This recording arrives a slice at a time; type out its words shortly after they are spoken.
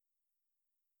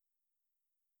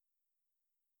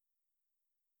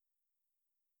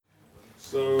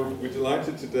So we're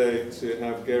delighted today to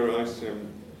have Geir Eisheim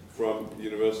from the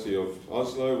University of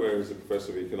Oslo, where he's a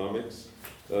professor of economics.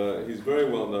 He's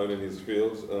very well known in his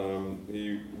field.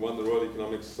 He won the Royal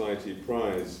Economic Society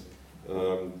Prize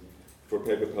for a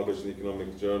paper published in the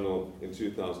Economic Journal in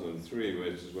 2003,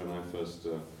 which is when I first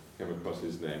came across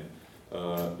his name.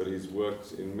 But he's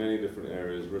worked in many different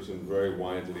areas, written very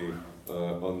widely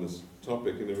on this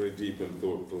topic in a very deep and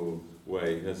thoughtful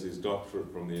way. He has his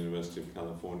doctorate from the University of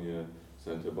California,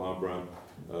 Santa Barbara,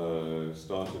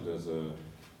 started as a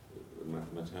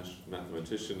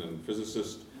mathematician and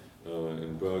physicist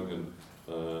in Bergen,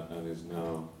 and is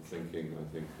now thinking,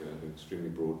 I think, extremely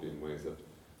broadly in ways that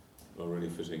are really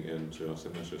fitting into our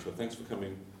semester. So thanks for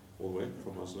coming all the way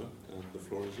from Oslo, and the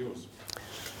floor is yours.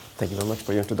 Thank you very much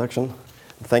for your introduction.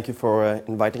 Thank you for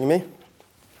inviting me.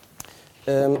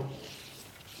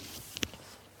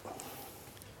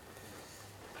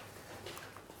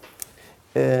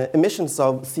 Emissions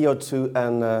of CO2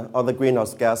 and other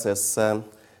greenhouse gases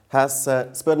has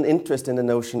spurred an interest in the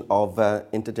notion of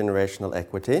intergenerational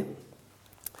equity.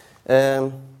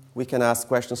 We can ask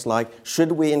questions like,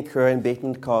 should we incur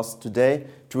abatement costs today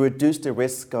to reduce the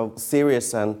risk of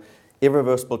serious and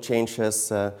irreversible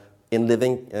changes in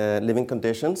living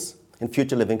conditions, in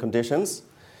future living conditions?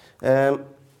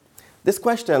 This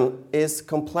question is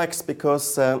complex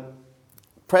because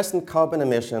present carbon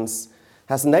emissions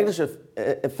has negligible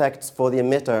effects for the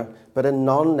emitter, but a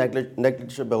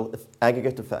non-negligible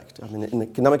aggregate effect. I mean, in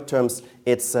economic terms,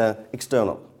 it's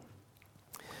external.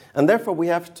 And therefore, we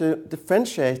have to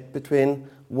differentiate between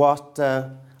what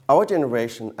our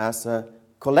generation as a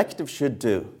collective should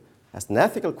do, as an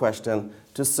ethical question,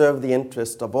 to serve the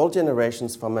interest of all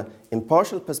generations from an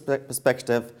impartial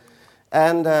perspective,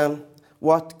 and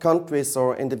what countries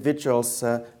or individuals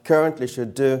currently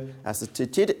should do as a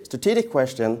strategic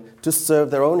question to serve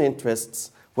their own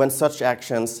interests when such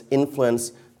actions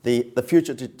influence the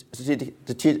future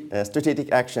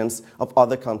strategic actions of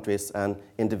other countries and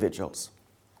individuals.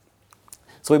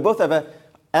 So we both have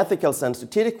ethical and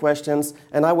strategic questions,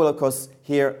 and I will, of course,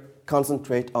 here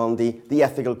concentrate on the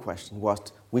ethical question,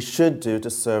 what we should do to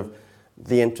serve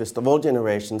the interest of all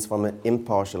generations from an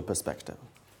impartial perspective.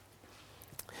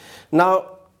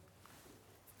 Now,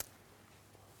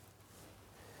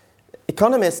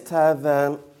 economists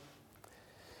have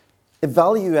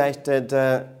evaluated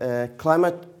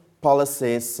climate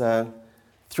policies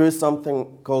through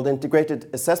something called integrated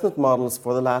assessment models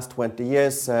for the last 20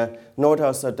 years.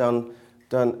 Nordhaus have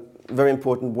done very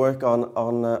important work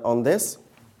on this.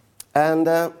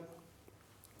 And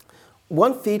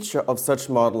one feature of such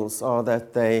models are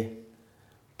that they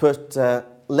put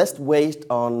less weight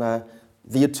on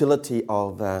the utility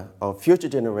of future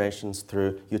generations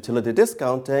through utility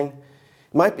discounting.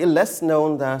 It might be less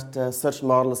known that such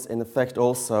models in effect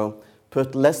also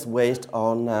put less weight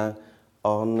on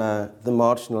the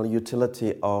marginal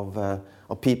utility of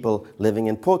people living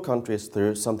in poor countries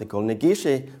through something called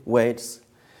Negishi weights.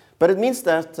 But it means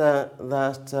that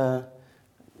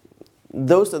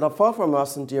those that are far from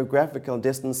us in geographical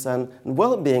distance and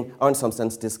well-being are in some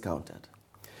sense discounted.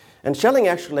 And Schelling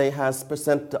actually has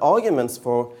presented arguments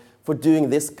for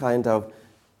doing this kind of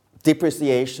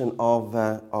depreciation of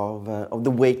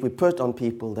the weight we put on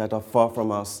people that are far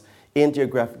from us in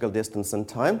geographical distance and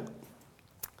time.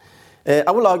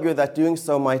 I will argue that doing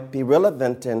so might be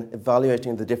relevant in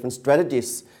evaluating the different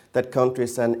strategies that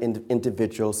countries and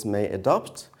individuals may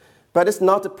adopt, but it's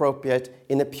not appropriate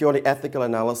in a purely ethical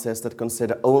analysis that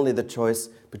consider only the choice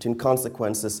between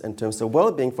consequences in terms of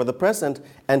well-being for the present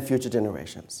and future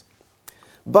generations.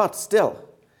 But still,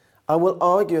 I will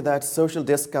argue that social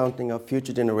discounting of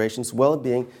future generations'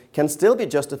 well-being can still be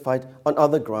justified on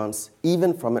other grounds,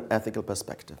 even from an ethical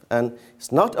perspective. And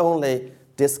it's not only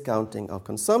discounting of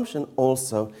consumption,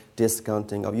 also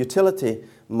discounting of utility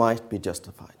might be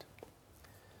justified.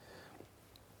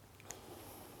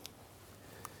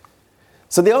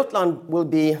 So the outline will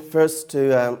be first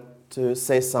to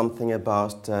say something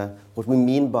about what we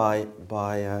mean by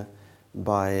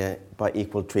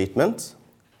equal treatment,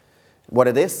 what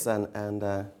it is, and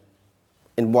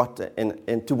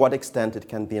to what extent it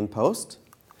can be imposed.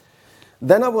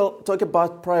 Then I will talk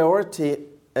about priority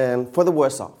for the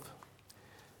worse off,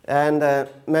 and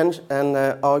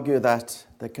argue that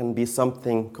there can be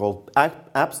something called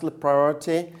absolute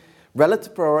priority,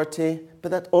 relative priority,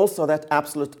 but that also that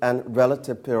absolute and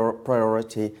relative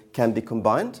priority can be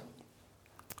combined.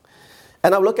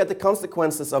 And I'll look at the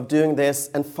consequences of doing this,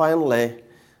 and finally,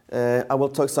 I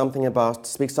will speak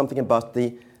something about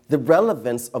the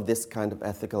relevance of this kind of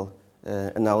ethical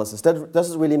analysis. That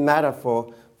doesn't really matter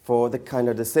for the kind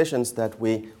of decisions that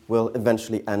we will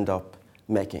eventually end up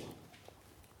making.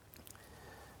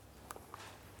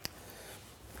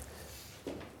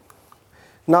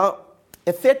 Now,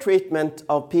 a fair treatment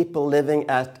of people living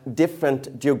at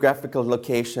different geographical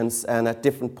locations and at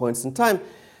different points in time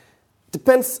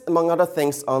depends, among other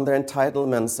things, on their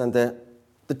entitlements and the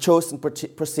chosen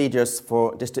procedures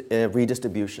for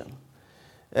redistribution.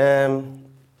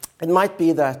 It might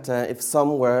be that if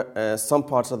some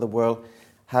parts of the world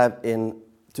have, to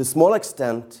a small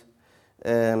extent,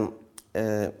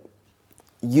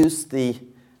 used the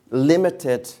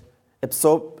limited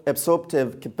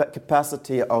absorptive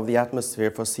capacity of the atmosphere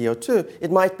for CO2,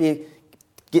 it might be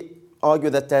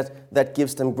argued that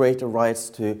gives them greater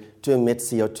rights to emit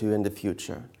CO2 in the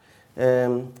future.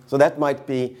 So that might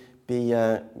be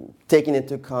taken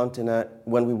into account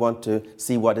when we want to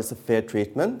see what is a fair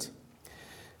treatment.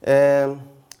 When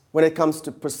it comes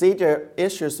to procedure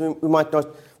issues, we might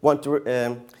not want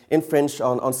to infringe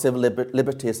on civil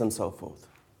liberties and so forth.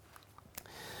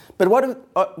 But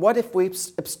what if we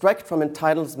abstract from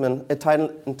entitlements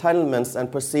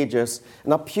and procedures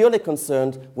and are purely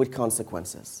concerned with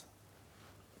consequences?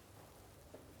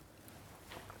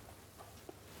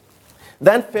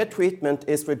 Then fair treatment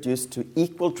is reduced to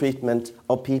equal treatment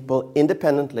of people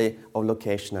independently of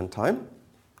location and time.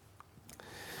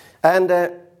 And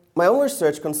my own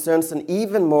research concerns an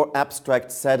even more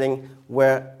abstract setting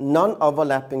where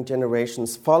non-overlapping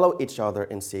generations follow each other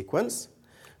in sequence.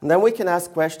 And then we can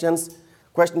ask questions,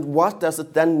 what does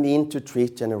it then mean to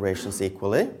treat generations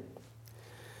equally?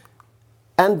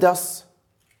 And does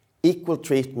equal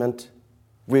treatment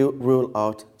rule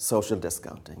out social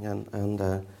discounting? And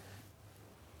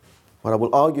what I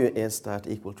will argue is that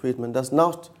equal treatment does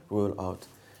not rule out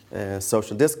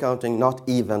social discounting, not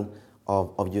even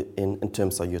in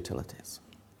terms of utilities.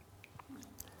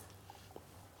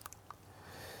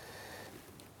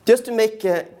 Just to make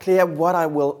clear what I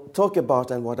will talk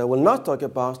about and what I will not talk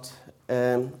about,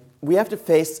 we have to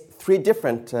face three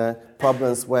different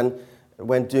problems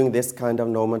when doing this kind of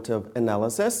normative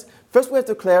analysis. First, we have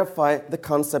to clarify the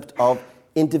concept of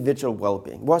individual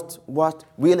well-being. What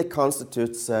really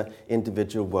constitutes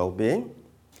individual well-being?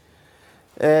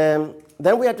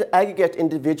 Then we have to aggregate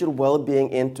individual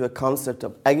well-being into a concept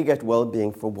of aggregate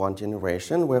well-being for one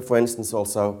generation, where, for instance,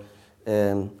 also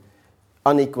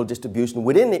unequal distribution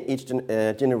within each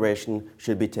generation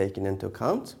should be taken into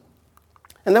account.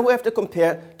 And then we have to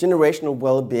compare generational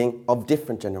well-being of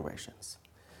different generations.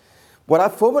 What I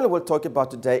formally will talk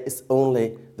about today is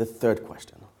only the third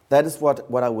question. That is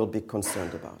what I will be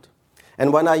concerned about.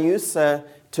 And when I use a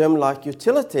term like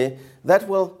utility, that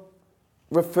will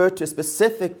refer to a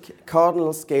specific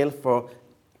cardinal scale for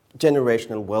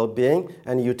generational well-being,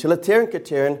 and a utilitarian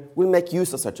criterion will make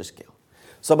use of such a scale.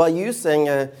 So by using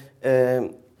a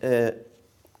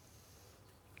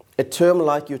term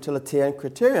like utilitarian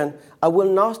criterion, I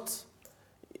will not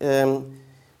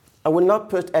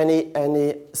put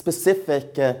any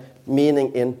specific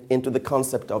meaning into the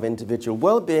concept of individual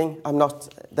well-being.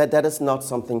 That is not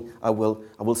something I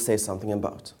will say something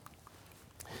about.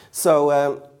 So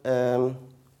I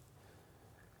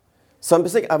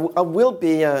will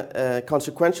be a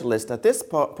consequentialist at this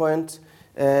point.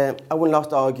 I will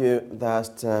not argue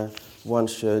that one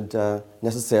should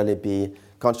necessarily be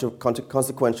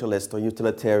consequentialist or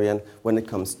utilitarian when it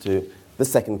comes to the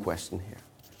second question here.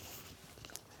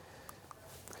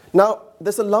 Now,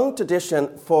 there's a long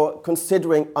tradition for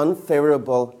considering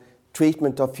unfavorable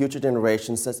treatment of future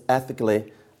generations as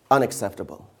ethically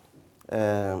unacceptable.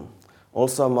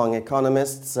 Also among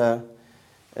economists,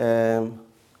 the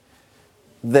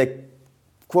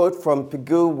quote from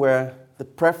Pigou, where the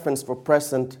preference for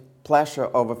present pleasure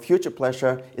over future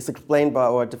pleasure is explained by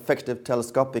our defective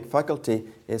telescopic faculty,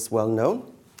 is well known.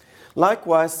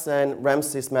 Likewise, in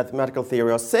Ramsey's mathematical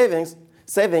theory of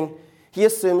saving, he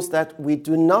assumes that we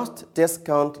do not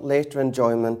discount later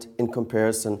enjoyment in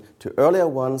comparison to earlier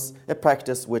ones, a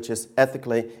practice which is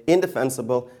ethically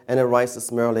indefensible and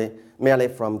arises merely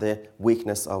from the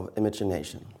weakness of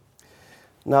imagination.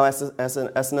 Now, as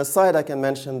an aside, I can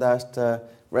mention that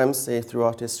Ramsey,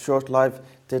 throughout his short life,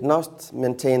 did not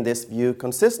maintain this view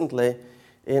consistently.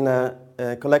 In a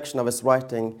collection of his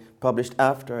writing published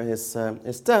after his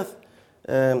death,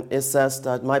 it says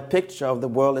that my picture of the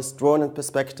world is drawn in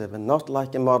perspective and not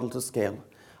like a model to scale.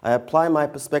 I apply my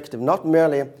perspective not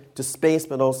merely to space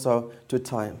but also to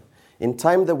time. In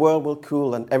time the world will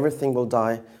cool and everything will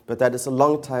die, but that is a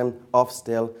long time off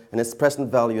still, and its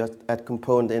present value at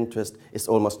component interest is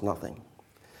almost nothing.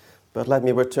 But let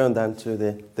me return then to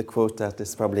the quote that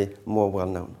is probably more well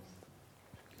known.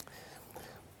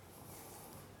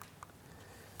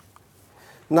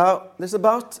 Now, there's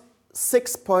about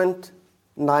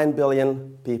 6.9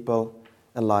 billion people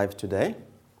alive today.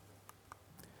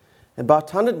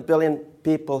 About 100 billion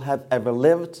people have ever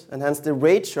lived, and hence the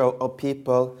ratio of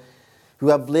people who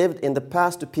have lived in the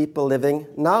past to people living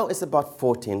now is about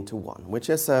 14 to 1, which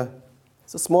is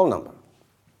it's a small number.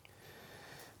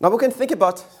 Now we can think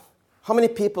about how many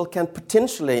people can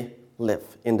potentially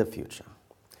live in the future.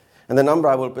 And the number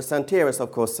I will present here is,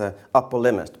 of course, an upper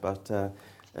limit, but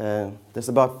there's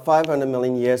about 500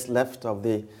 million years left of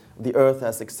the Earth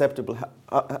as acceptable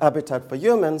habitat for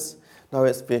humans. Now,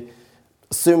 if we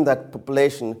assume that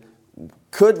population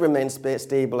could remain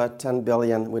stable at 10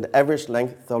 billion with average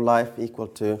length of life equal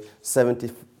to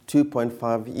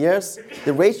 72.5 years,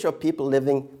 the ratio of people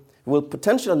living who will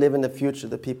potentially live in the future,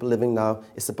 the people living now,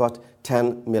 is about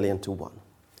 10 million to 1.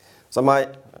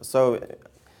 So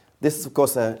this is, of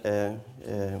course, a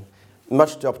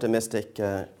much too optimistic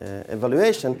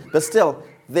evaluation, but still,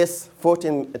 this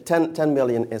 10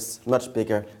 million is much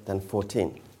bigger than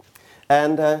 14.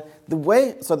 And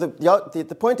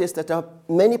the point is that there are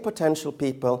many potential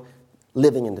people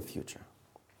living in the future.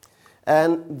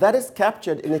 And that is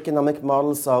captured in economic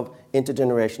models of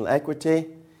intergenerational equity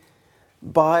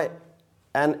by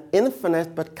an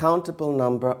infinite but countable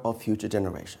number of future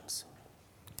generations.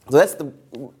 So that's the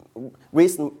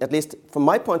reason, at least from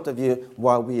my point of view,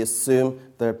 why we assume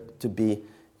there to be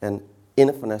an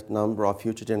infinite number of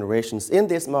future generations in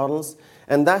these models.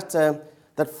 And that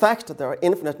fact that there are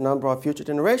infinite number of future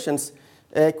generations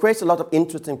creates a lot of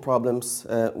interesting problems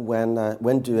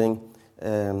when doing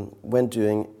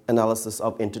analysis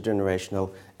of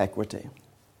intergenerational equity.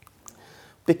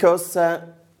 Because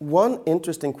one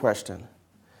interesting question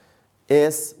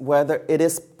is whether it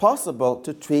is possible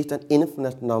to treat an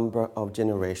infinite number of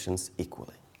generations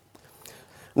equally.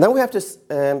 And then we have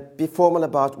to be formal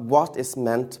about what is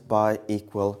meant by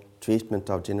equal treatment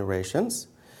of generations.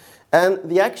 And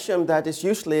the axiom that is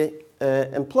usually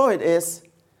employed is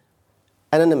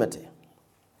anonymity.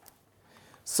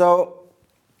 So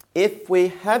if we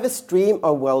have a stream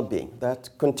of well-being that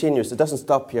continues, it doesn't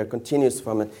stop here, continues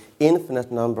from an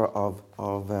infinite number of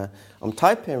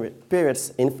time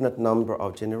periods, infinite number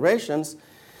of generations,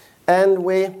 and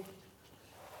we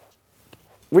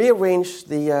rearrange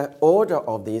the order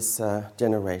of these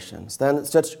generations, then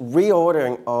such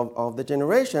reordering of the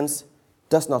generations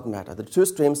does not matter. The two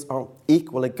streams are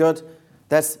equally good.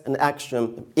 That's an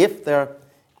axiom. If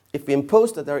we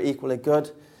impose that they're equally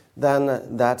good,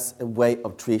 then that's a way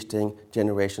of treating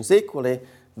generations equally.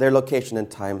 Their location in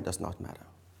time does not matter.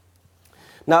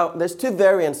 Now, there's two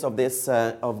variants of this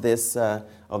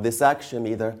axiom,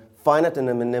 either finite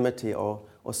anonymity or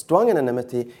strong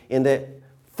anonymity. In the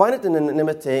finite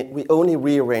anonymity, we only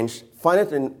rearrange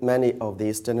finite many of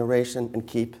these generations and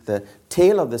keep the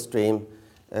tail of the stream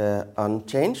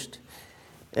unchanged.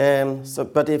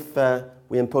 But if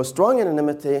we impose strong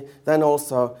anonymity, then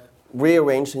also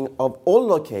rearranging of all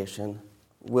location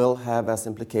will have as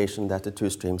implication that the two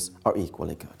streams are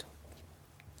equally good.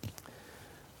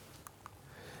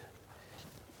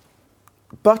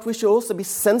 But we should also be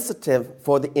sensitive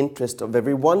for the interest of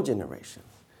every one generation.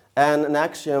 And an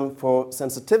axiom for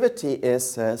sensitivity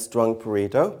is strong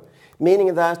Pareto,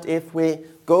 meaning that if we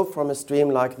go from a stream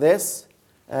like this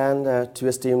and to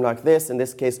a stream like this, in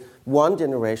this case, one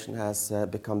generation has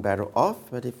become better off.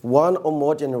 But if one or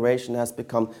more generation has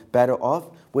become better off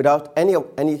without any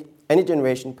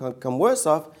generation become worse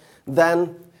off,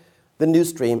 then the new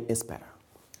stream is better.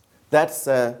 That's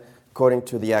according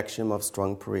to the axiom of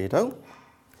strong Pareto.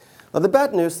 Now, the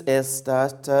bad news is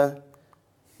that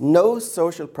no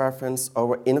social preference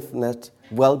over infinite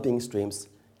well-being streams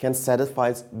can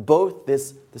satisfy both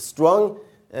the strong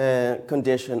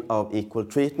condition of equal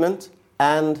treatment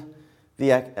and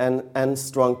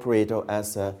strong Pareto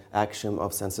as an axiom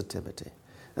of sensitivity.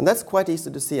 And that's quite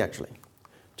easy to see, actually.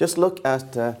 Just look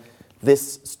at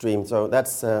this stream. So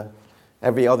that's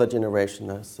every other generation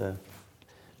has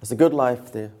a good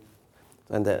life,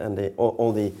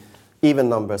 all the even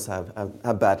numbers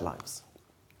have bad lives.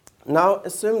 Now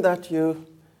assume that you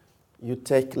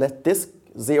let this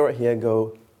 0 here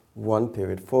go 1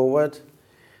 period forward.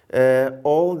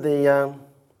 All the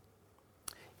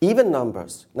even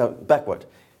numbers, no, backward.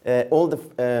 All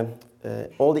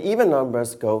the even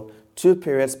numbers go 2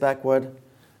 periods backward,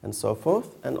 and so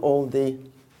forth, and all the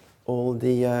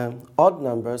odd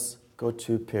numbers go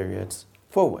 2 periods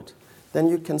forward. Then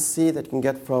you can see that you can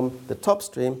get from the top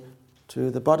stream to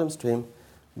the bottom stream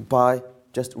by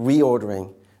just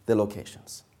reordering the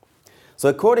locations. So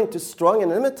according to strong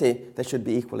anonymity, they should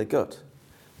be equally good.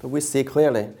 But we see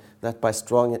clearly that by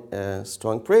strong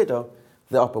Pareto,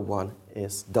 the upper one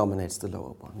dominates the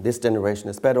lower one. This generation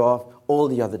is better off. All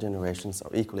the other generations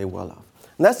are equally well off.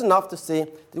 And that's enough to see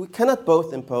that we cannot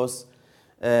both impose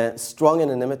strong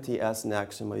anonymity as an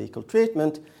axiom of equal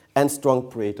treatment, and strong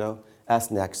Pareto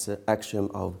as an axiom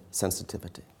of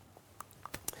sensitivity.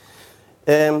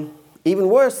 Even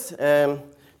worse,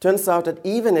 turns out that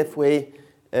even if we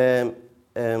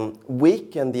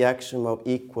weaken the axiom of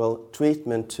equal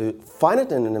treatment to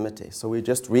finite anonymity, so we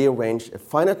just rearrange a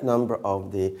finite number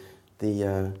of the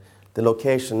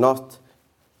location, not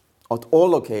at all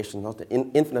locations, not the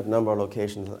infinite number of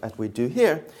locations that we do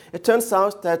here, it turns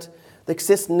out that there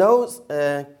exists no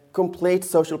complete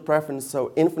social preference,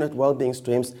 so infinite well-being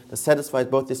streams that satisfy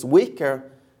both this weaker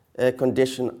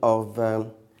condition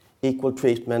of equal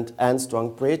treatment and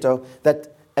strong Pareto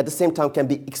that at the same time can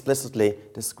be explicitly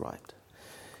described.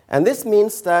 And this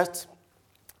means that,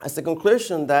 as a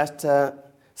conclusion, that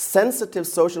sensitive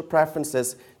social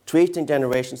preferences treating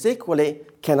generations equally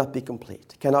cannot be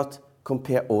complete, cannot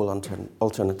compare all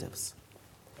alternatives.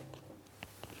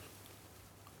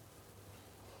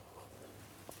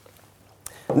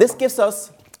 And this gives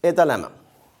us a dilemma,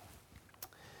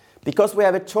 because we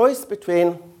have a choice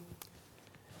between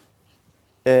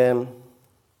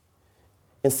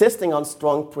insisting on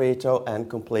strong Pareto and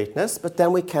completeness, but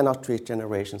then we cannot treat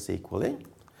generations equally.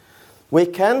 We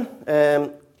can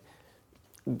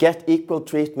get equal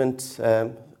treatment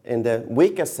in the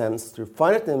weaker sense through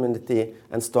finite anonymity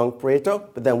and strong Pareto,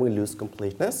 but then we lose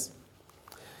completeness.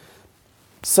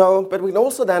 So, but we can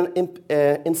also then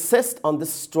insist on the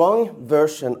strong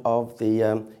version of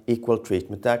the equal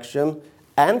treatment axiom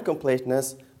and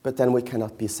completeness, but then we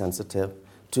cannot be sensitive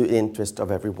to the interest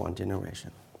of every one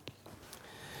generation.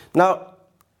 Now,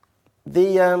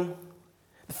 the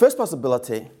first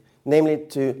possibility, namely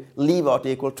to leave out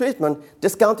equal treatment,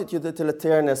 discounted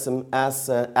utilitarianism as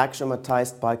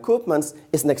axiomatized by Koopmans,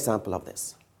 is an example of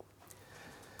this.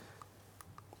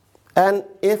 And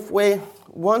if we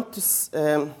want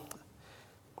to,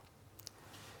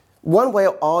 one way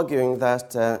of arguing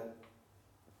that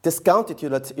discounted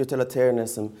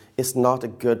utilitarianism is not a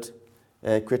good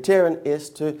criterion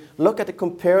is to look at a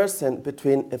comparison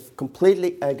between a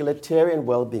completely egalitarian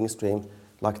well-being stream,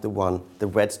 like the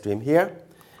red stream here,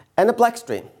 and a black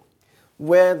stream,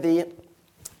 where the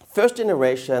first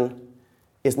generation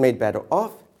is made better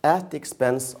off at the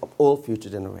expense of all future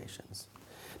generations.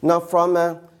 Now, from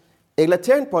an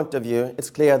egalitarian point of view, it's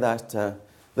clear that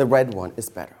the red one is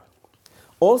better.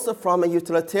 Also, from a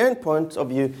utilitarian point of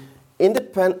view,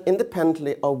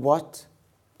 independently of what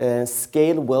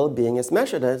scale well-being is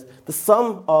measured as, the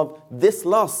sum of this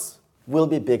loss will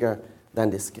be bigger than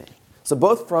this scale. So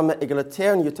both from an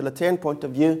egalitarian and utilitarian point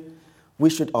of view, we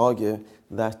should argue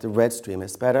that the red stream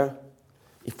is better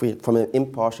from an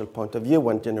impartial point of view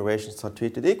when generations are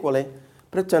treated equally.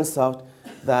 But it turns out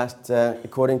that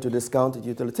according to discounted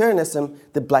utilitarianism,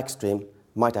 the black stream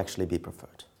might actually be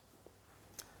preferred.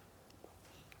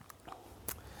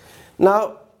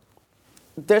 Now,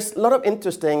 there's a lot of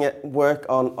interesting work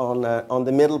on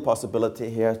the middle possibility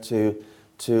here to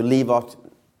leave out,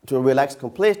 to relax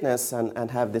completeness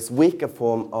and have this weaker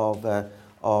form of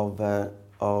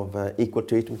equal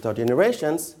treatment of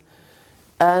generations.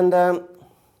 And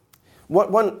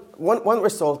one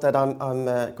result that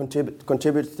I'm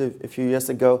contributed to a few years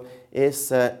ago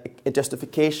is a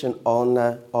justification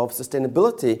of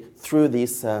sustainability through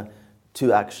these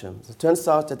two axioms. It turns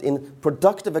out that in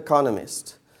productive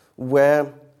economists,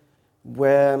 where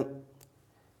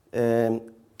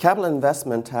capital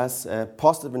investment has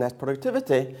positive net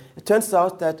productivity, it turns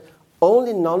out that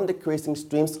only non-decreasing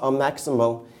streams are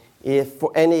maximal if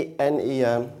for any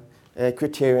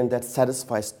criterion that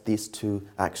satisfies these two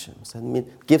axioms, and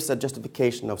it gives a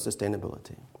justification of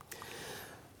sustainability.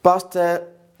 But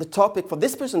the topic for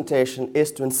this presentation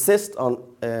is to insist on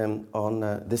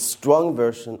this strong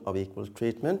version of equal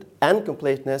treatment and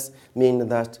completeness, meaning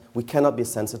that we cannot be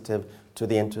sensitive to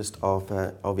the interest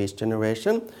of each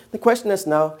generation. The question is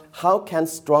now, how can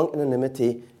strong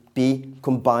anonymity be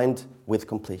combined with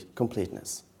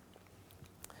completeness?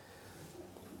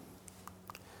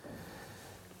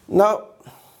 Now,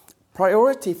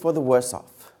 priority for the worse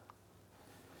off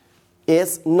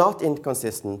is not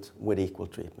inconsistent with equal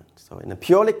treatment. So in a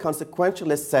purely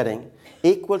consequentialist setting,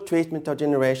 equal treatment of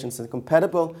generations is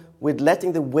compatible with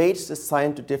letting the weights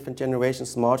assigned to different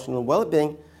generations' marginal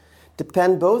well-being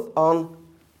depend both on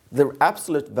their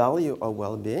absolute value of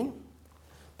well-being,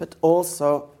 but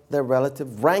also their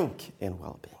relative rank in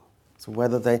well-being. So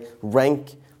whether they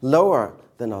rank lower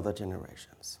than other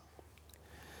generations.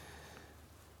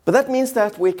 But that means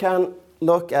that we can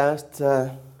look at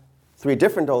three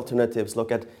different alternatives,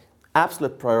 look at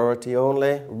absolute priority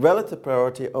only, relative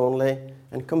priority only,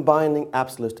 and combining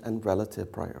absolute and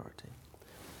relative priority.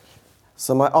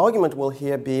 So my argument will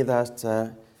here be that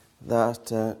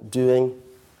that doing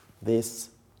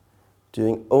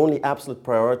only absolute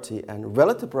priority and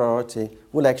relative priority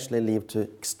will actually lead to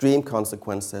extreme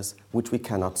consequences which we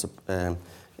cannot,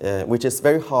 which is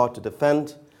very hard to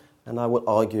defend, and I will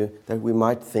argue that we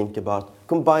might think about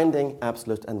combining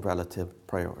absolute and relative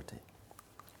priority.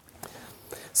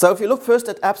 So if you look first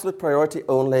at absolute priority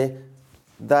only,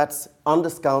 that's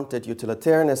undiscounted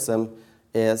utilitarianism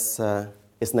is an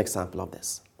example of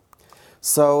this.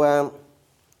 So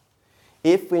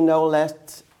if we now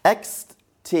let xt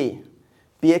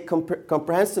be a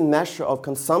comprehensive measure of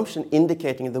consumption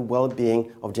indicating the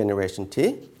well-being of generation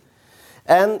T,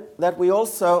 and that we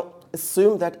also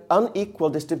assume that unequal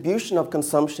distribution of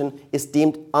consumption is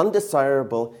deemed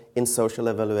undesirable in social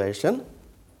evaluation,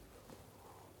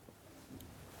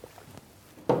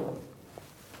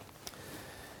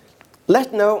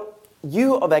 let now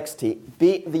u of xt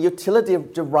be the utility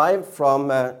derived from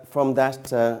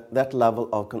that level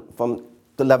of from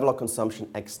the level of consumption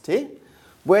xt,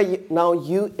 where now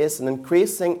u is an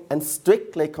increasing and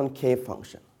strictly concave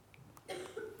function.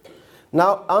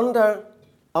 Now, under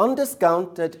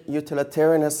undiscounted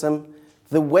utilitarianism,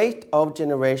 the weight of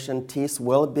generation T's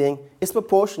well-being is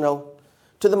proportional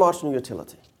to the marginal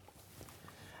utility.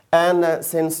 And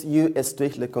since u is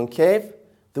strictly concave,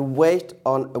 the weight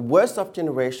on a worse-off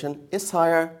generation is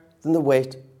higher than the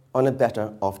weight on a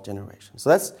better-off generation. So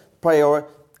that's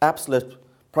absolute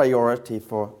priority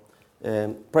for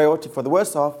the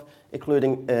worse-off,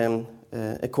 including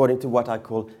according to what I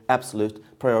call absolute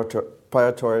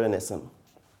prioritarianism.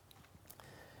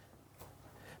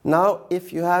 Now,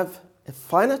 if you have a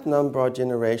finite number of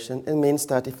generations, it means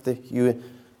that if you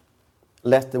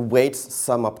let the weights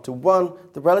sum up to 1,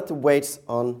 the relative weights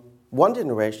on one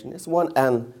generation is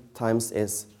 1n times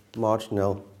its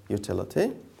marginal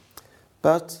utility.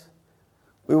 But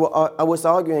I was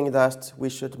arguing that we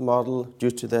should model,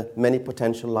 due to the many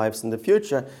potential lives in the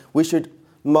future, we should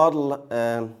model,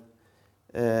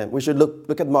 we should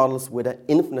look at models with an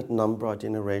infinite number of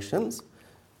generations.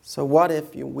 So what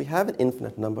if we have an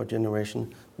infinite number of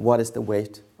generations? What is the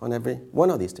weight on every one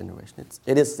of these generations?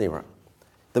 It is 0.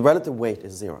 The relative weight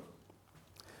is 0.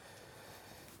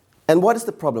 And what is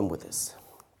the problem with this?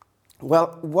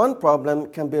 Well, one problem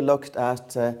can be looked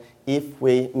at if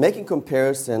we make a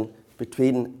comparison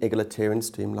between egalitarian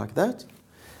stream like that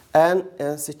and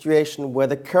a situation where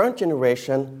the current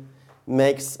generation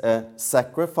makes a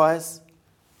sacrifice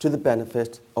to the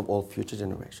benefit of all future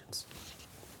generations.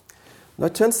 Now,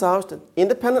 it turns out that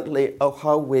independently of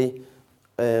how we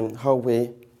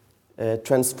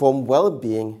transform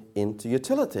well-being into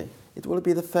utility, it will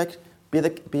be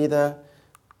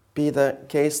the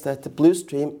case that the blue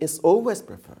stream is always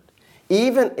preferred,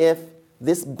 even if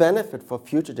this benefit for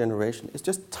future generation is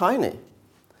just tiny,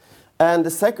 and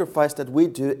the sacrifice that we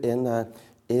do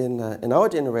in our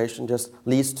generation just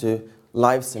leads to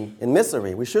lives in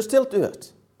misery. We should still do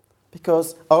it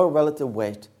because our relative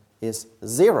weight is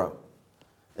 0,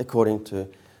 according to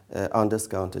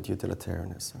undiscounted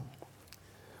utilitarianism.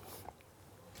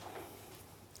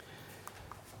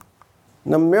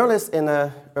 Now, Mirrlees, in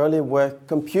an early work,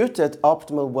 computed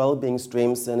optimal well-being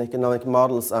streams in economic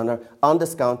models under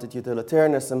undiscounted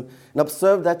utilitarianism and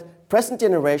observed that present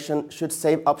generation should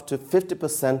save up to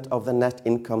 50% of the net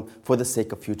income for the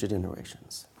sake of future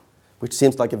generations, which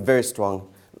seems like a very strong,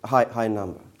 high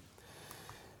number.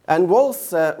 And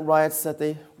Walls writes that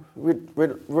they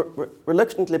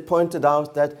reluctantly pointed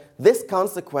out that this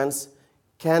consequence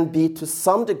can be to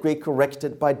some degree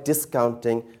corrected by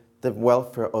discounting the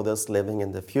welfare of those living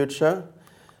in the future.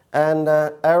 And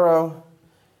Arrow,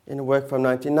 in a work from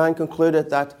 1999, concluded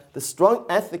that the strong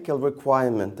ethical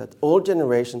requirement that all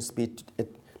generations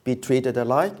be treated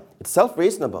alike, itself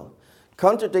reasonable,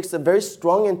 contradicts a very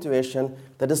strong intuition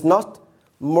that is not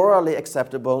morally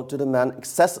acceptable to demand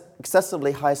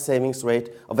excessively high savings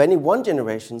rate of any one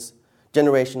generation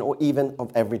or even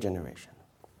of every generation.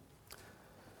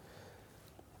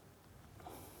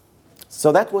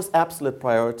 So that was absolute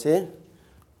priority.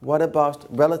 What about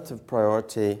relative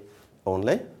priority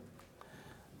only?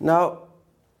 Now,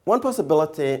 one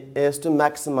possibility is to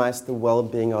maximize the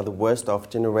well-being of the worst-off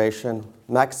generation,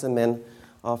 maximin,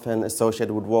 often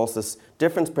associated with Walls'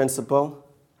 difference principle.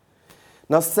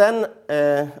 Now, Sen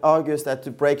argues that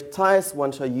to break ties,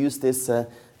 one shall use this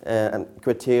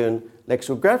criterion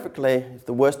lexicographically. If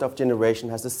the worst-off generation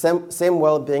has the same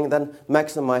well-being, then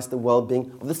maximize the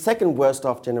well-being of the second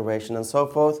worst-off generation, and so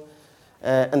forth.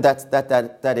 And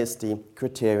that is the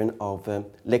criterion of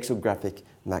lexicographic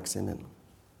maximin.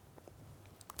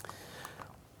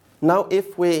 Now,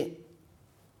 if we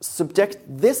subject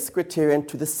this criterion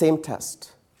to the same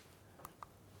test,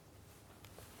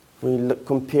 we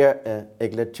compare a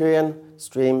egalitarian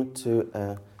stream to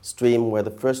a stream where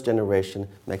the first generation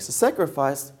makes a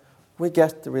sacrifice, we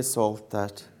get the result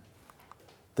that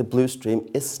the blue stream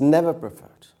is never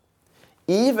preferred.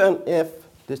 Even if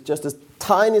there's just a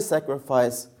tiny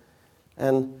sacrifice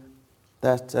and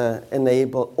that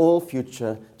enable all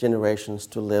future generations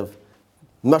to live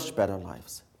much better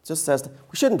lives. It just says that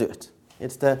we shouldn't do it.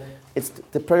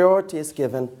 The priority is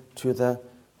given to the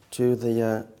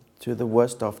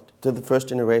first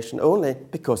generation only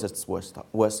because it's worse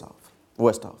off.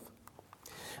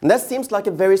 And that seems like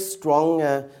a very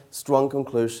strong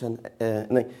conclusion,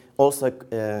 and also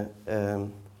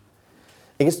an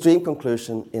extreme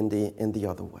conclusion in the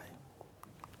other way.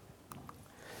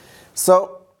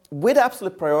 So, with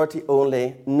absolute priority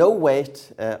only, no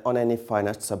weight on any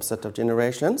finite subset of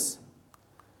generations.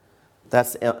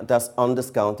 That's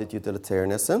undiscounted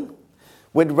utilitarianism.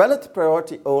 With relative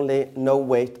priority only, no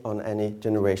weight on any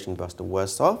generation but the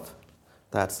worse off.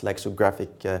 That's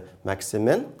lexicographic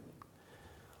maximin.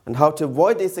 And how to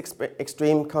avoid these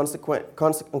extreme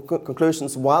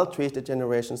conclusions while treating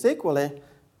generations equally.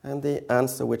 And the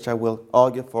answer, which I will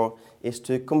argue for, is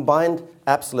to combine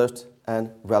absolute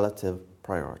and relative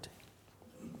priority.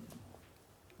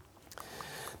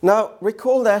 Now,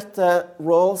 recall that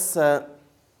Rawls,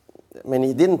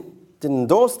 he didn't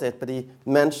endorse it, but he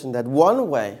mentioned that one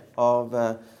way of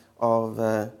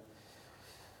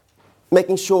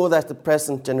making sure that the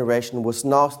present generation was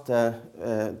not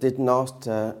did not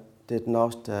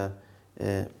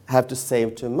have to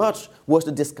save too much was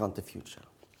to discount the future.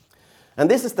 And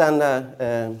this is then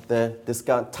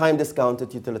the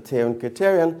time-discounted utilitarian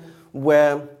criterion,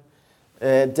 where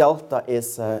delta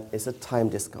is a time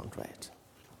discount rate.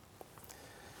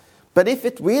 But if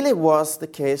it really was the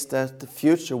case that the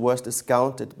future was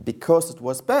discounted because it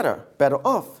was better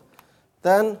off,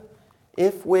 then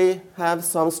if we have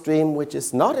some stream which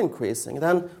is not increasing,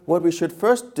 then what we should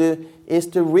first do is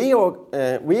to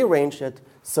rearrange it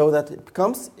so that it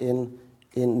becomes in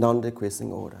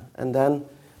non-decreasing order. And then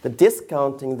the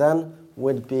discounting then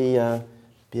would be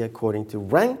according to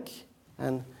rank,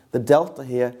 and the delta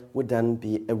here would then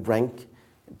be a rank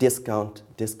discount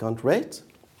rate.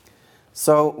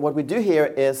 So what we do here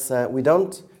is we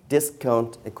don't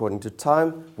discount according to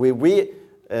time. We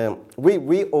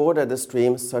reorder the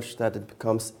stream such that it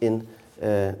becomes in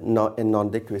a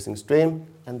non-decreasing stream,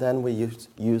 and then we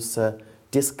use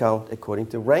discount according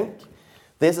to rank.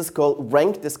 This is called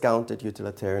rank discounted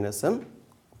utilitarianism,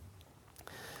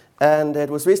 and it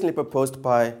was recently proposed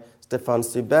by Stéphane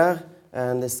Subert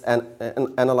and is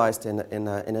analyzed in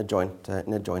a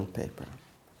joint paper.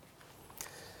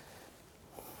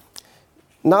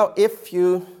 Now, if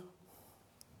you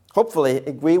hopefully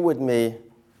agree with me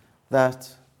that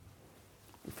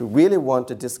if you really want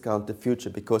to discount the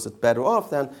future because it's better off,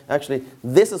 then actually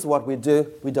this is what we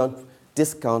do. We don't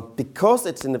discount because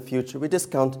it's in the future. We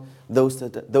discount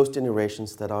those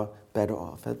generations that are better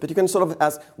off. But you can sort of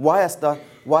ask, why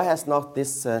has not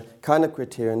this kind of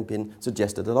criterion been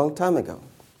suggested a long time ago?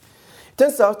 It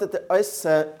turns out that there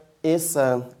is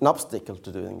an obstacle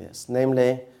to doing this,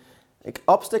 namely, an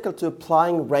obstacle to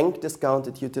applying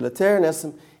rank-discounted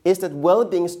utilitarianism is that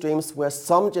well-being streams where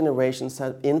some generations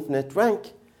have infinite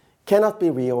rank cannot be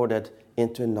reordered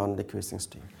into a non-decreasing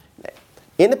stream.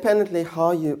 Independently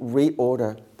how you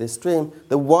reorder this stream,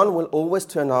 the one will always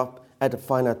turn up at a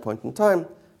finite point in time,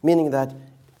 meaning that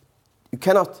you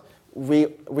cannot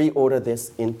reorder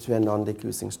this into a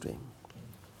non-decreasing stream.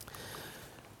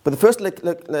 But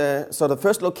the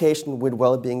first location with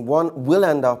well-being 1 will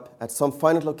end up at some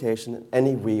finite location in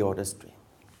any reorder stream.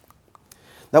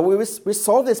 Now we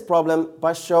solve this problem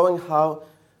by showing how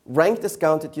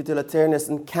rank-discounted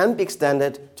utilitarianism can be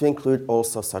extended to include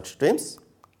also such streams.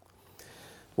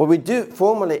 What we do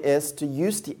formally is to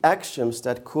use the axioms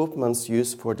that Koopmans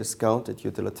use for discounted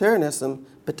utilitarianism,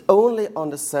 but only on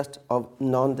the set of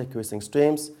non-decreasing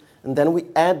streams, and then we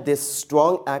add this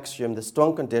strong axiom, the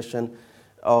strong condition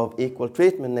of equal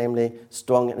treatment, namely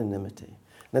strong anonymity.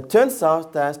 And it turns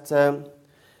out that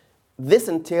this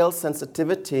entails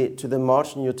sensitivity to the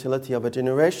marginal utility of a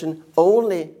generation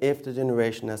only if the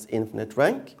generation has infinite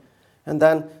rank, and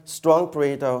then strong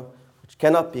Pareto, which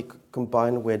cannot be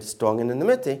combined with strong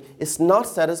anonymity, is not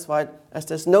satisfied as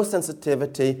there's no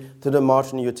sensitivity to the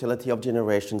marginal utility of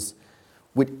generations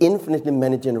with infinitely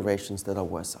many generations that are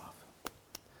worse off.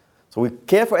 So we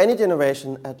care for any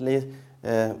generation at least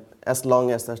as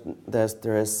long as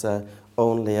there is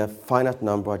only a finite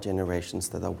number of generations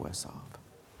that are worse off.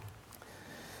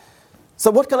 So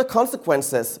what kind of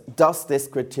consequences does this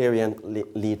criterion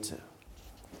lead to?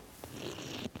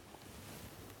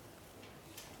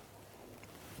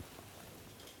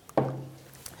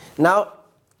 Now,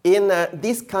 in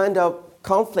these kind of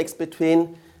conflicts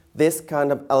between this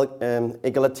kind of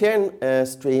egalitarian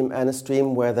stream and a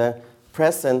stream where the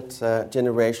present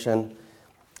generation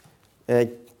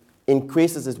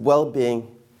increases its well-being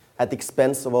at the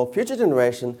expense of all future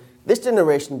generation, this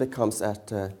generation becomes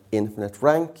at infinite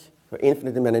rank, or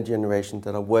infinitely many generations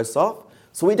that are worse off.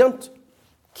 So we don't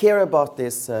care about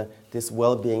this, this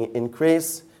well-being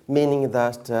increase, meaning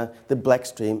that the black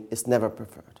stream is never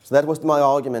preferred. So that was my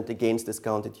argument against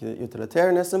discounted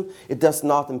utilitarianism. It does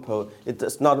not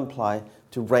imply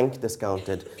to rank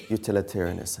discounted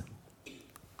utilitarianism.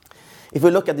 If we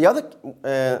look at the other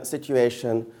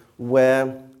situation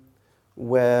where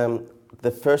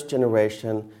the first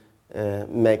generation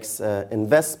makes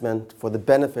investment for the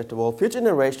benefit of all future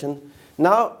generations,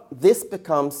 now this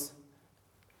becomes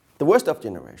the worst of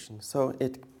generations. So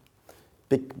it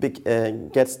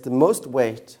gets the most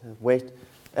weight,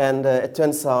 and it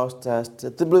turns out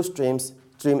that the blue stream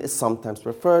is sometimes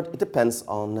preferred. It depends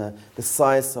on the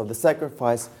size of the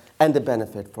sacrifice and the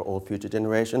benefit for all future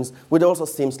generations, which also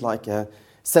seems like a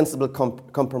sensible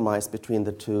compromise between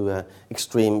the two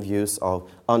extreme views of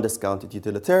undiscounted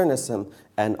utilitarianism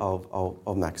and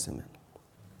of Maximin.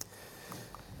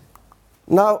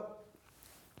 Now,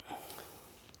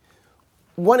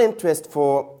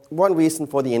 one reason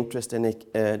for the interest in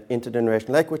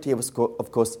intergenerational equity was,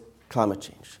 of course, climate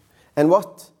change. And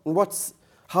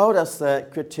how does a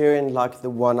criterion like the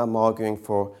one I'm arguing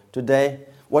for today,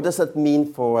 what does that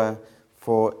mean for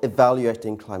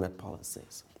evaluating climate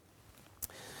policies?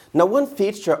 Now, one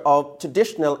feature of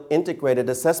traditional integrated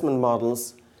assessment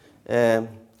models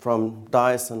from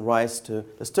Dice and Rice to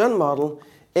the Stern model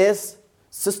is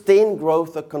sustained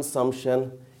growth of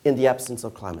consumption in the absence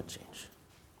of climate change.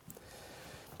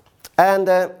 And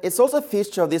it's also a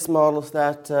feature of these models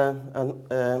that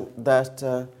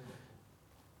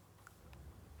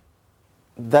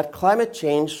climate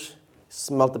change is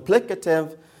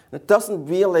multiplicative. It doesn't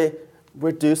really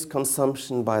reduce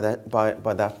consumption by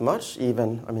that much.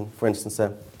 Even, I mean, for instance,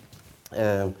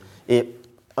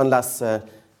 unless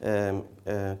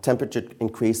temperature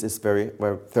increase is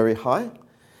very high,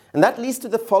 and that leads to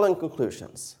the following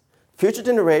conclusions: future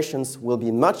generations will be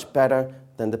much better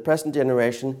than the present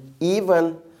generation,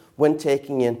 even when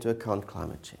taking into account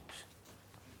climate change.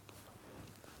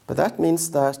 But that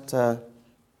means that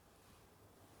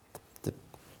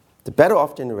the better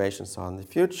off generations are in the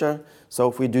future. So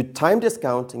if we do time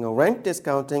discounting or rank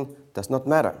discounting, does not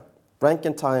matter. Rank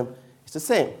and time is the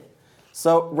same.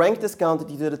 So rank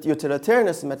discounted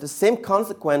utilitarianism has the same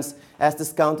consequence as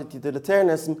discounted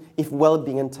utilitarianism if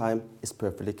well-being and time is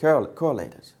perfectly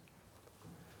correlated.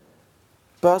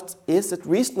 But is it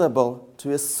reasonable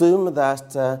to assume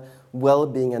that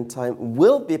well-being and time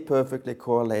will be perfectly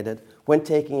correlated when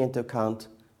taking into account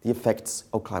the effects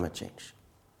of climate change?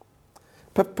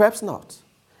 Perhaps not.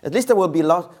 At least there will be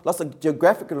lots of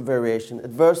geographical variation.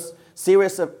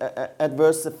 Serious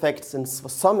adverse effects in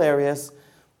some areas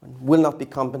will not be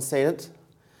compensated.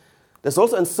 There's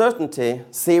also uncertainty.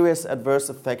 Serious adverse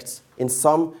effects in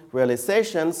some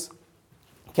realizations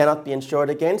cannot be insured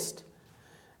against.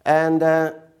 And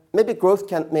maybe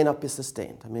growth may not be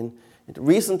sustained. I mean,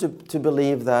 reason to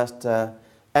believe that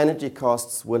energy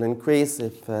costs will increase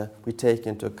if we take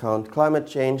into account climate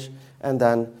change, and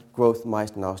then growth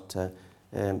might not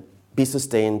be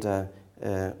sustained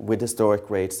with historic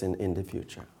rates in the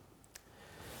future.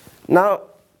 Now,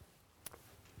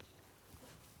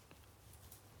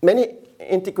 many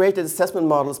integrated assessment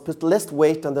models put less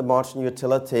weight on the marginal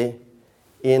utility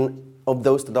of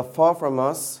those that are far from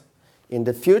us in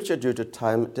the future due to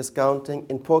time discounting,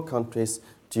 in poor countries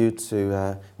due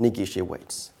to Negishi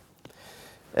weights.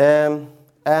 And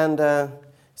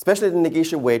especially the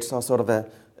Negishi weights are sort of a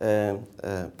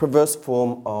perverse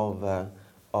form of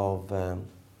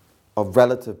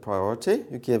relative priority.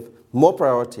 You give more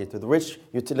priority to the rich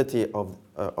utility of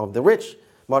the rich,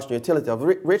 marginal utility of the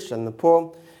rich than the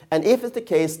poor. And if it's the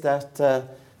case that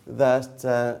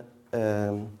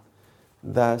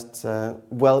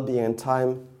well-being and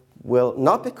time will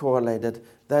not be correlated,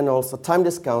 then also time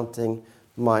discounting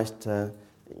might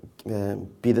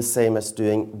be the same as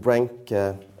doing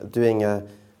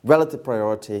relative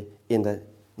priority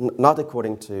not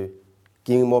according to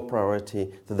giving more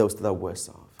priority to those that are worse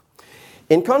off.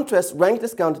 In contrast, rank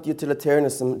discounted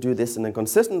utilitarianism do this in a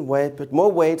consistent way, put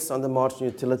more weights on the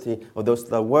marginal utility of those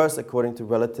that are worse according to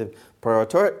relative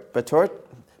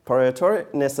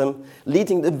prioritarism,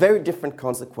 leading to very different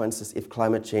consequences if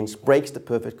climate change breaks the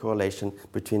perfect correlation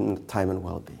between time and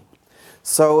well-being.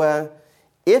 So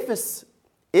if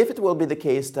if it will be the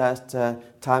case that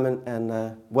time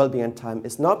and well-being and time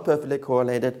is not perfectly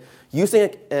correlated, using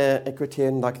a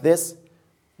criterion like this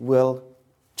will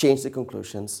change the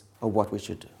conclusions of what we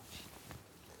should do.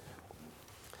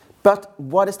 But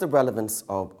what is the relevance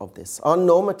of this? Are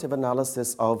normative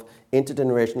analysis of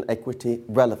intergenerational equity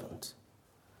relevant?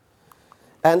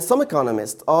 And some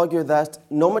economists argue that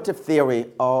normative theory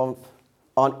on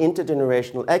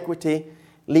intergenerational equity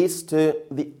leads to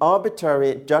the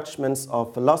arbitrary judgments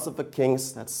of philosopher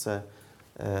kings, that's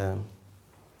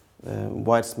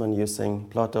Weizmann using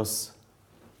Plato's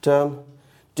term,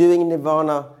 doing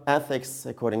nirvana ethics,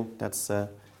 that's a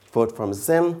quote from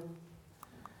Zinn,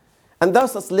 and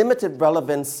thus has limited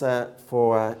relevance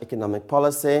for economic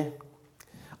policy.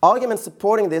 Arguments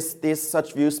supporting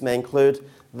such views may include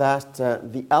that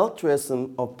the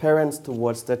altruism of parents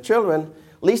towards their children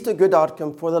leads to a good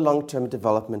outcome for the long-term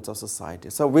development of society.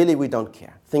 So really we don't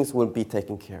care. Things will be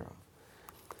taken care of.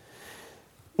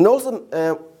 And also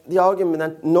the argument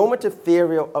that normative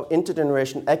theory of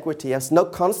intergenerational equity has no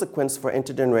consequence for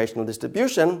intergenerational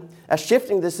distribution, as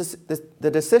shifting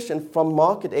the decision from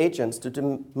market agents to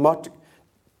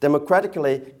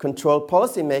democratically controlled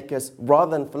policymakers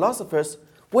rather than philosophers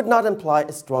would not imply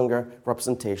a stronger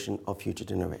representation of future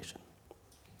generation.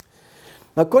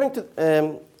 Now, according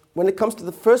to when it comes to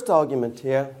the first argument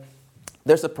here,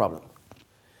 there's a problem.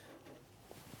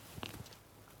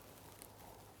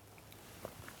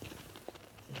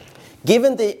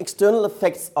 Given the external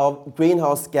effects of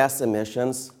greenhouse gas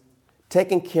emissions,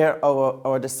 taking care of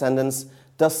our descendants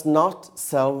does not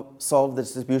solve the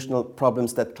distributional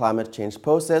problems that climate change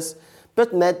poses,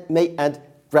 but may add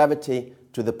gravity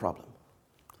to the problem.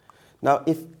 Now,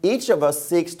 if each of us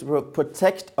seeks to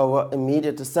protect our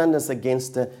immediate descendants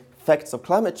against the effects of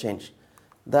climate change,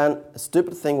 then a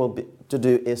stupid thing to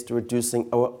do is to reducing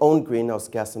our own greenhouse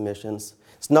gas emissions.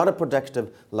 It's not a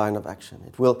productive line of action.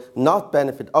 It will not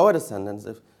benefit our descendants.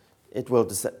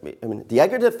 The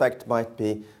aggregate effect might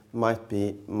be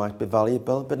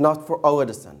valuable, but not for our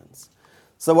descendants.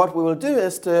 So what we will do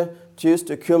is to choose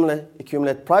to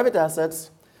accumulate private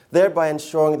assets, thereby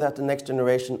ensuring that the next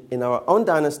generation in our own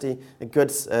dynasty a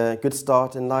good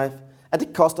start in life at the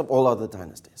cost of all other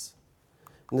dynasties.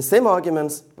 And the same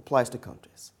arguments applies to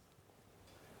countries.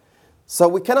 So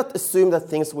we cannot assume that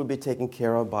things will be taken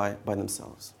care of by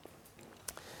themselves.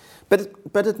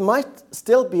 But it might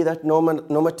still be that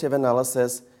normative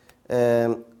analysis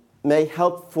may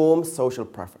help form social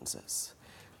preferences.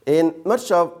 In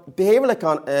much of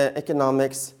behavioral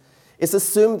economics, it's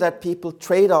assumed that people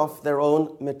trade off their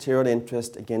own material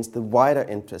interest against the wider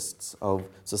interests of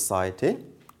society.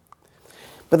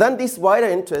 But then these wider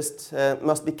interests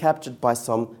must be captured by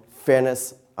some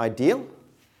fairness ideal.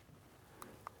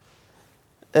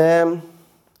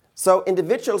 So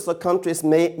individuals or countries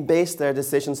may base their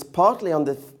decisions partly on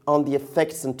the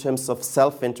effects in terms of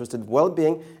self-interested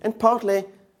well-being and partly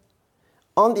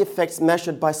on the effects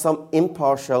measured by some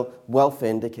impartial welfare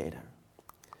indicator.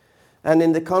 And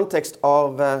in the context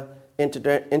of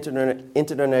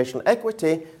intergenerational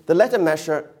equity, the latter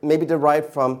measure may be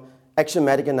derived from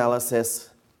axiomatic analysis,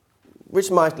 which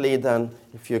might lead then,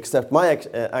 if you accept my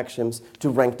axioms, to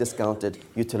rank discounted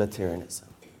utilitarianism.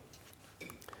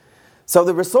 So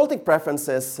the resulting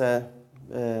preferences,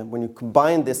 when you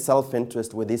combine this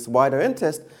self-interest with this wider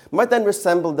interest, might then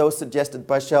resemble those suggested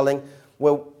by Schelling,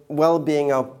 where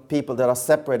well-being of people that are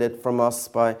separated from us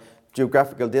by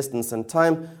geographical distance and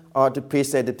time are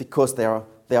depreciated because they are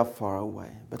far away.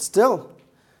 But still,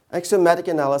 axiomatic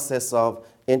analysis of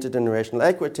intergenerational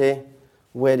equity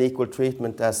with equal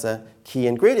treatment as a key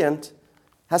ingredient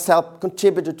has helped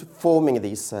contribute to forming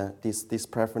these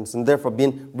preferences and therefore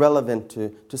been relevant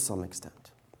to some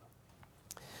extent.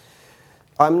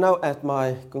 I'm now at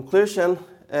my conclusion.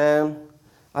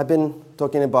 I've been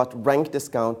talking about rank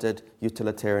discounted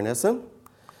utilitarianism.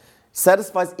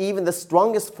 Satisfies even the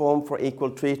strongest form for equal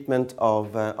treatment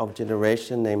of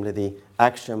generation, namely the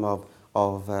axiom of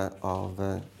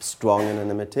strong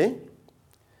anonymity.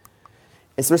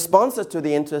 It's responsive to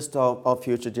the interest of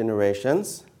future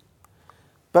generations,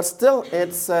 but still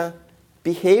it's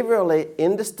behaviorally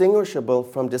indistinguishable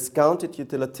from discounted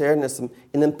utilitarianism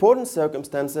in important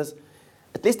circumstances,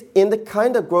 at least in the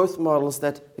kind of growth models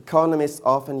that economists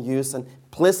often use and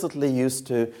implicitly use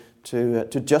to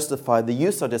justify the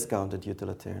use of discounted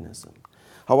utilitarianism.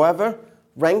 However,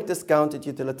 rank discounted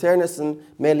utilitarianism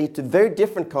may lead to very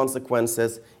different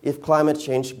consequences if climate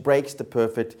change breaks the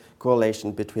perfect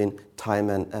correlation between time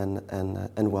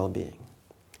and well-being.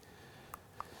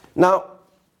 Now,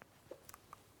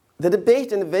 the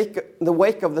debate in the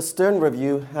wake of the Stern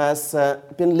Review has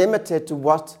been limited to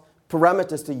what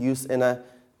parameters to use in a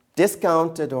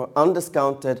discounted or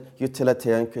undiscounted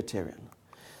utilitarian criterion.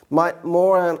 My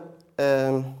more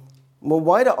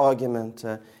wider argument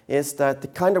is that the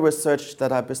kind of research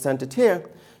that I presented here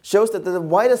shows that there's a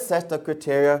wider set of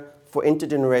criteria for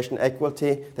intergenerational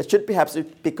equity that should perhaps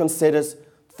be considered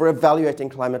for evaluating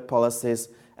climate policies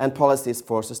and policies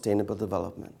for sustainable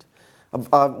development.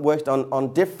 I've worked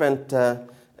on different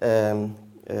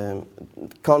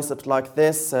concepts like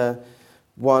this.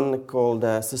 One called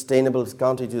sustainable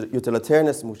discounted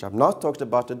utilitarianism, which I've not talked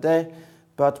about today,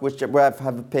 but where I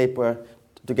have a paper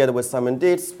together with Simon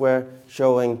Dietz, where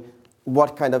showing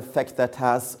what kind of effect that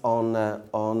has on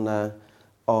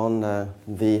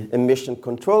the emission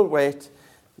control rate.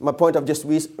 My point of just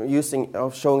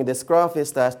showing this graph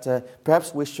is that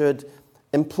perhaps we should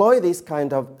employ these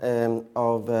kind of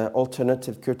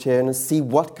alternative criteria and see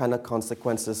what kind of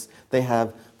consequences they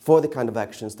have for the kind of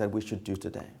actions that we should do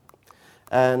today.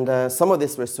 And some of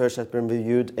this research has been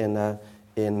reviewed in a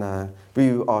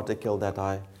review article that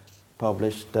I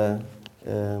published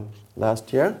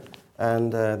last year.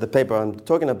 And the paper I'm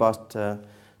talking about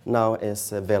now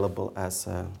is available as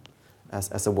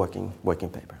a working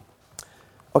paper.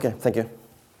 Okay, thank you.